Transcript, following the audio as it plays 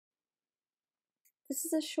This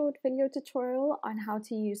is a short video tutorial on how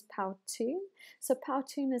to use Powtoon. So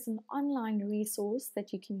Powtoon is an online resource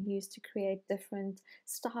that you can use to create different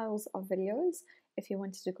styles of videos. If you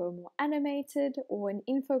wanted to go more animated or an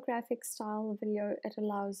infographic style video, it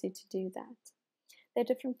allows you to do that. There are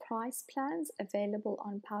different price plans available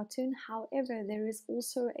on Powtoon. However, there is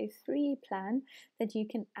also a free plan that you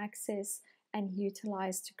can access and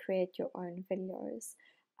utilize to create your own videos.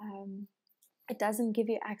 It doesn't give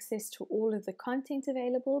you access to all of the content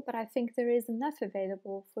available, but I think there is enough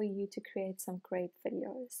available for you to create some great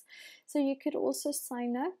videos. So you could also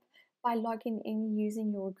sign up by logging in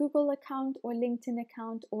using your Google account or LinkedIn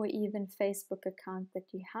account or even Facebook account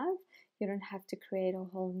that you have. You don't have to create a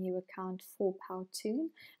whole new account for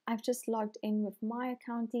Powtoon. I've just logged in with my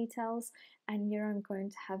account details, and here I'm going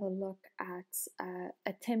to have a look at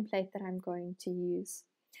a template that I'm going to use.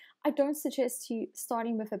 I don't suggest you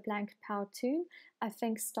starting with a blank Powtoon. I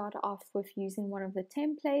think start off with using one of the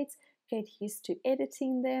templates, get used to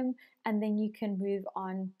editing them, and then you can move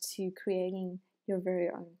on to creating your very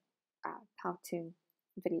own Powtoon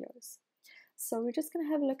videos. So we're just going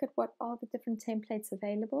to have a look at what are the different templates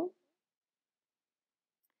available.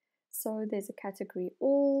 So there's a category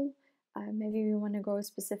all. Maybe we want to go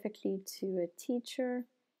specifically to a teacher.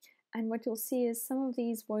 And what you'll see is some of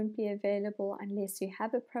these won't be available unless you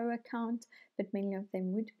have a pro account, but many of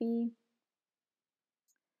them would be.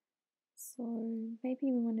 So maybe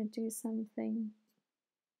we want to do something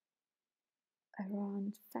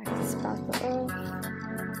around facts about the earth.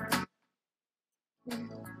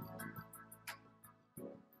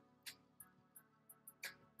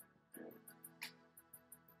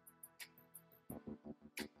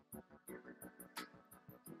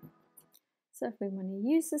 So if we want to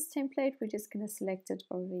use this template, we're just going to select it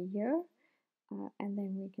over here, and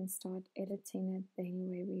then we can start editing it any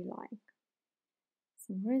way we like.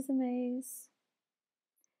 Some resumes.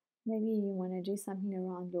 Maybe you want to do something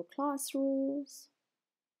around your class rules,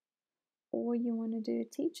 or you want to do a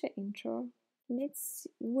teacher intro. Let's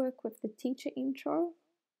work with the teacher intro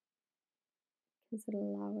because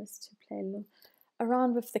it'll allow us to play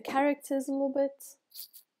around with the characters a little bit.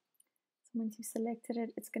 So once you've selected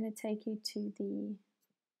it, it's going to take you to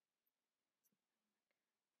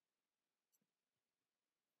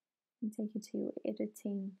your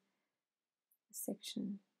editing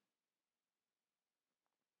section.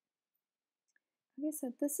 Okay,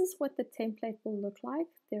 so this is what the template will look like.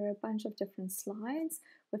 There are a bunch of different slides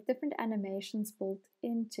with different animations built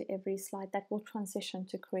into every slide that will transition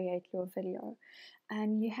to create your video.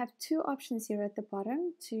 And you have two options here at the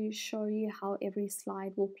bottom to show you how every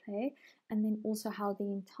slide will play, and then also how the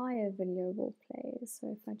entire video will play.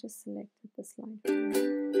 So if I just selected the slide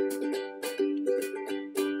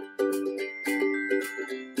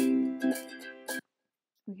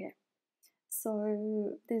okay.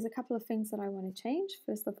 So there's a couple of things that I want to change.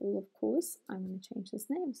 First of all, of course, I'm going to change this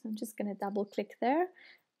name. So I'm just going to double click there.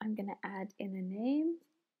 I'm going to add in a name.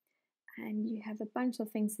 And you have a bunch of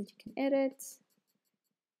things that you can edit.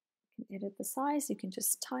 You can edit the size. You can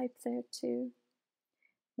just type there too.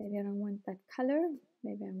 Maybe I don't want that color.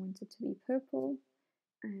 Maybe I want it to be purple.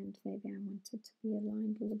 And maybe I want it to be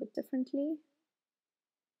aligned a little bit differently.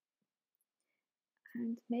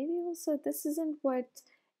 And maybe also this isn't what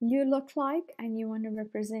you look like and you want to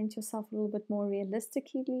represent yourself a little bit more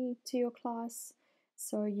realistically to your class.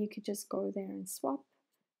 So you could just go there and swap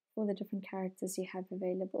for the different characters you have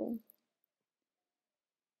available.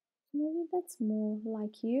 Maybe that's more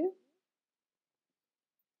like you.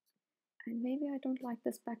 And maybe I don't like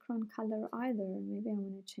this background color either. Maybe I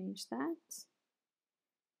want to change that.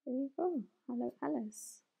 There you go. Hello,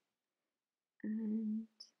 Alice. And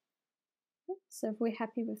so if we're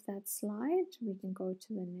happy with that slide, we can go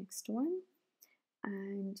to the next one.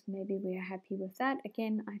 And maybe we're happy with that.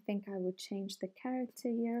 Again, I think I would change the character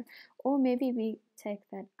here, or maybe we take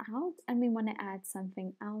that out and we want to add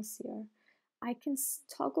something else here. I can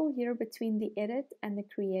toggle here between the edit and the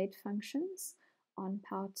create functions on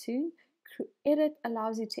Powtoon. Edit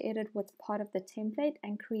allows you to edit what's part of the template,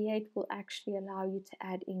 and create will actually allow you to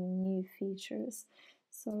add in new features.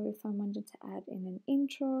 So if I wanted to add in an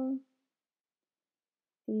intro,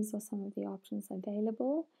 these are some of the options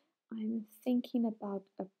available. I'm thinking about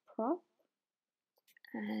a prop,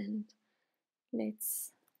 and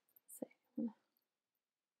let's say, okay,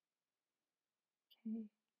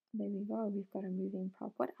 there we go, we've got a moving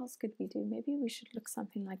prop. What else could we do? Maybe we should look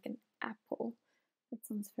something like an apple. That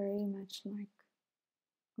sounds very much like,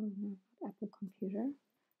 oh no, not Apple computer,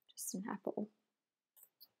 just an apple.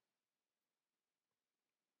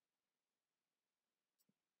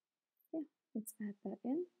 Yeah, let's add that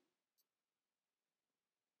in.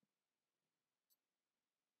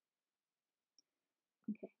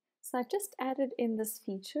 So I've just added in this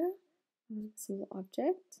feature, this little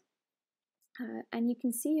object. And you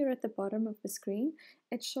can see here at the bottom of the screen,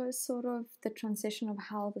 it shows sort of the transition of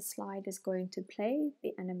how the slide is going to play,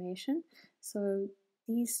 the animation. So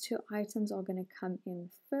these two items are going to come in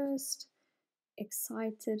first,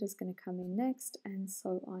 excited is going to come in next, and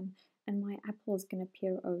so on. And my apple is going to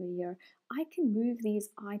appear over here. I can move these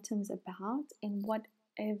items about in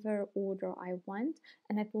whatever order I want,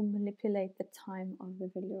 and it will manipulate the time of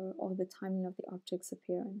the video or the timing of the object's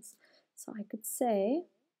appearance. So I could say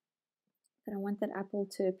that I want that apple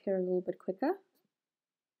to appear a little bit quicker.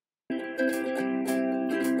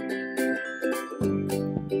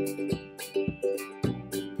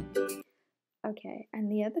 Okay,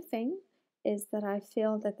 and the other thing is that I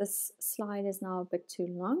feel that this slide is now a bit too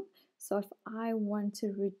long. So if I want to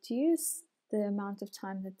reduce the amount of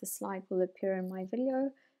time that the slide will appear in my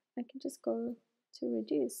video, I can just go to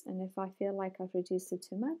reduce. And if I feel like I've reduced it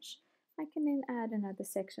too much, I can then add another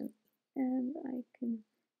section. And I can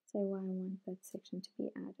say why I want that section to be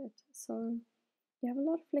added. So you have a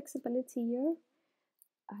lot of flexibility here,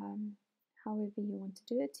 however you want to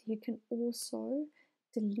do it. You can also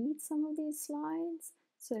delete some of these slides.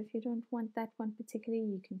 So if you don't want that one particularly,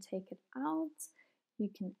 you can take it out. You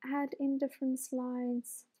can add in different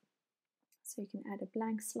slides. So you can add a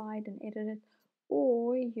blank slide and edit it,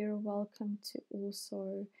 or you're welcome to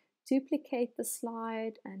also duplicate the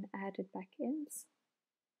slide and add it back in.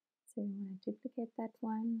 So you want to duplicate that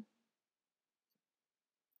one.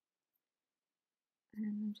 And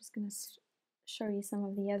I'm just going to show you some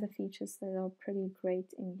of the other features that are pretty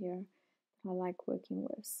great in here that I like working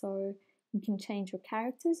with. So you can change your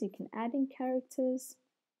characters, you can add in characters,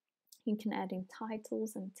 you can add in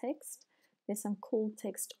titles and text. There's some cool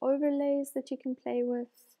text overlays that you can play with,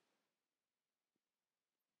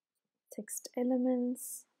 text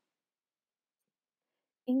elements,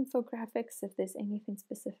 infographics if there's anything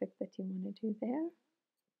specific that you want to do there,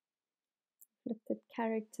 flipped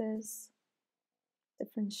characters,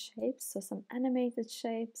 different shapes, so some animated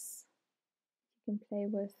shapes you can play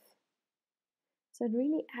with. So it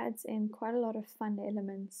really adds in quite a lot of fun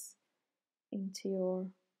elements into your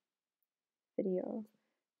video.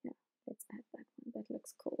 Yeah, let's add that one. That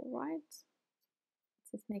looks cool, right?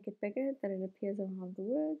 Let's just make it bigger, that it appears around the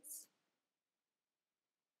words.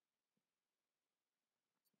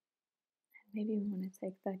 And maybe we want to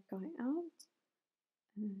take that guy out.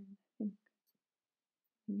 And I think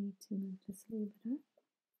we need to move this a little bit up.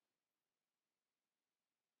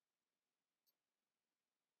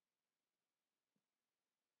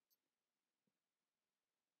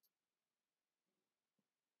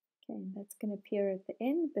 Okay, and that's going to appear at the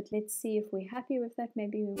end, but let's see if we're happy with that.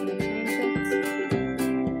 Maybe we want to change it.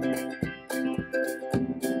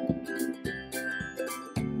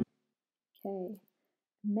 Okay,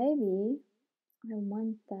 maybe I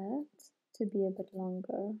want that to be a bit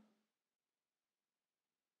longer.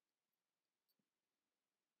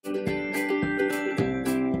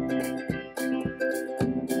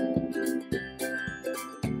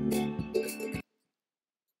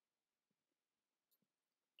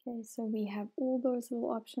 Okay, so we have all those little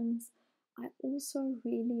options. I also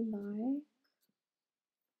really like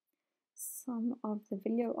some of the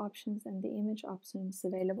video options and the image options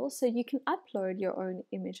available. So you can upload your own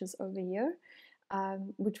images over here,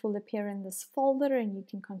 which will appear in this folder and you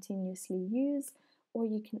can continuously use, or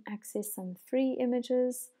you can access some free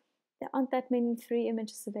images. There aren't that many free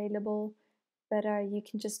images available, but you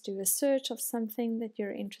can just do a search of something that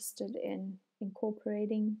you're interested in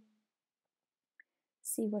incorporating,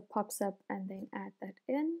 see what pops up, and then add that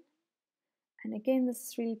in. And again, this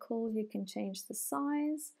is really cool. You can change the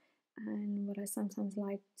size, and what I sometimes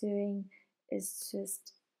like doing is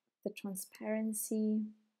just the transparency,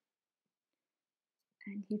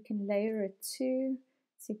 and you can layer it too,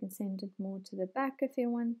 so you can send it more to the back if you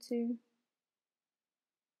want to.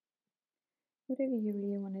 Whatever you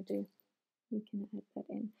really want to do, you can add that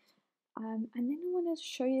in. And then I want to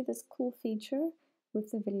show you this cool feature with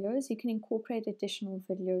the videos. You can incorporate additional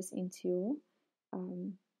videos into your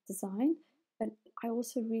design, but I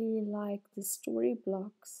also really like the story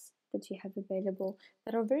blocks that you have available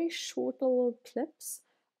that are very short little clips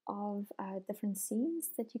of different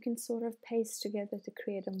scenes that you can sort of paste together to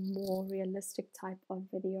create a more realistic type of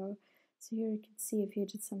video. So here you can see if you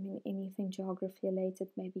did something, anything geography related,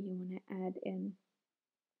 maybe you want to add in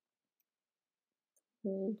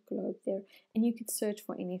whole globe there, and you could search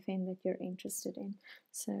for anything that you're interested in.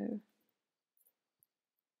 So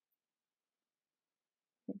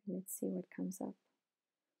maybe let's see what comes up.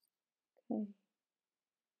 Okay,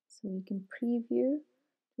 so we can preview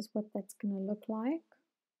just what that's going to look like.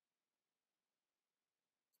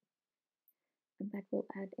 and that will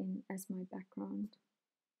add in as my background.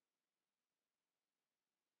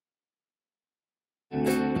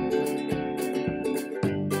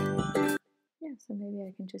 Yeah, so maybe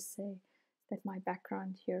I can just say that my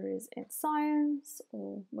background here is in science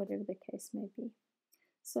or whatever the case may be.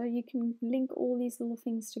 So you can link all these little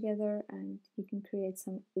things together and you can create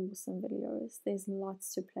some awesome videos. There's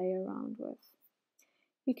lots to play around with.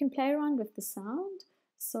 You can play around with the sound.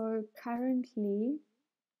 So currently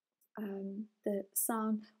the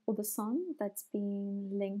sound or the song that's being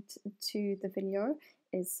linked to the video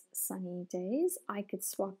is Sunny Days. I could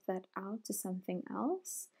swap that out to something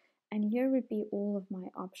else, and here would be all of my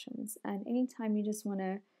options. And anytime you just want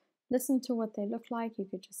to listen to what they look like, you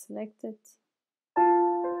could just select it,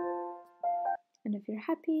 and if you're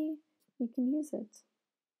happy, you can use it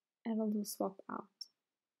and it'll swap out.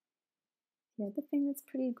 The other thing that's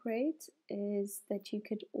pretty great is that you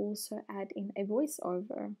could also add in a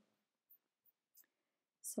voiceover.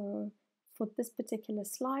 So for this particular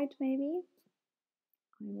slide, maybe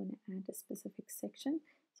I want to add a specific section.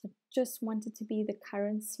 So I just want it to be the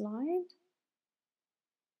current slide.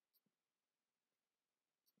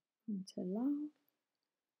 And to allow.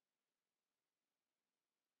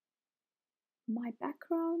 My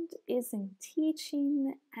background is in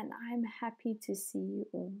teaching, and I'm happy to see you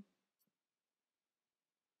all.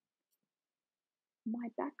 My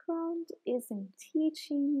background is in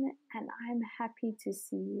teaching, and I'm happy to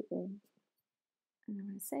see you all. And I'm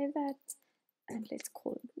going to save that, and let's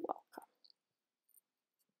call it welcome.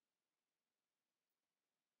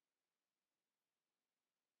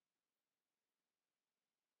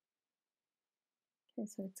 Okay,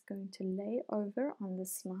 so it's going to lay over on the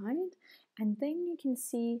slide, and then you can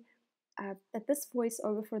see that this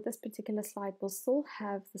voiceover for this particular slide will still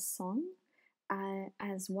have the song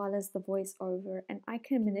as well as the voiceover, and I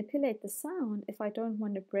can manipulate the sound if I don't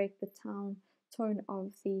want to break the tone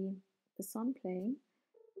of the song playing.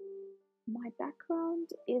 My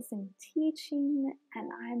background is in teaching, and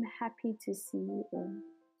I'm happy to see you all.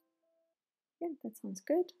 Yeah, that sounds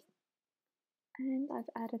good. And I've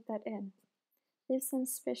added that in. There's some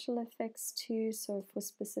special effects too, so for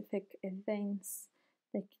specific events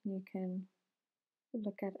that you can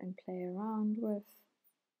look at and play around with.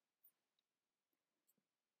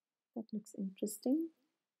 That looks interesting.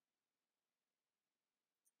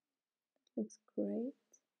 That looks great.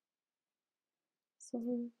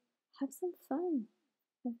 So have some fun.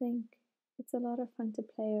 I think it's a lot of fun to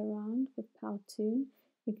play around with Powtoon.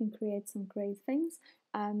 You can create some great things.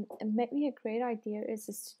 And maybe a great idea is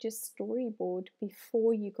to just storyboard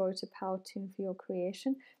before you go to Powtoon for your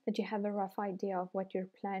creation, that you have a rough idea of what you're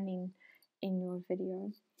planning in your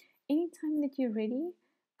video. Anytime that you're ready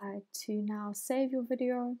to now save your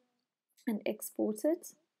video and export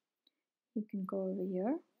it, you can go over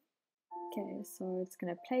here. Okay, so it's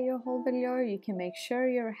going to play your whole video. You can make sure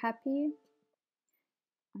you're happy.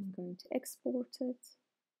 I'm going to export it.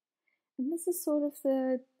 And this is sort of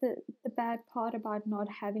the bad part about not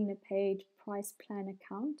having a paid price plan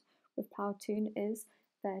account with Powtoon, is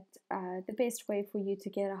that the best way for you to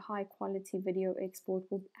get a high quality video export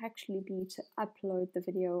will actually be to upload the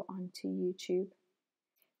video onto YouTube.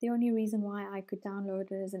 The only reason why I could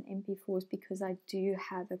download it as an MP4 is because I do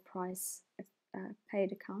have a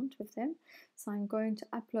paid account with them. So I'm going to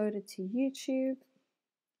upload it to YouTube.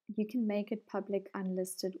 You can make it public,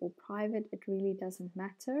 unlisted, or private. It really doesn't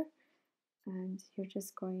matter. And you're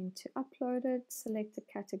just going to upload it, select a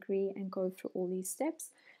category, and go through all these steps.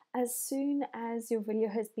 As soon as your video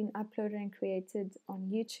has been uploaded and created on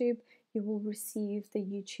YouTube, you will receive the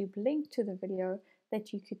YouTube link to the video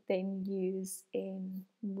that you could then use in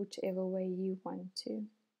whichever way you want to.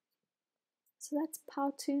 So that's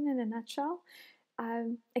Powtoon in a nutshell.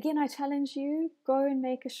 Again, I challenge you, go and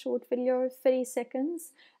make a short video, 30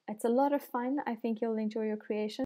 seconds. It's a lot of fun. I think you'll enjoy your creation.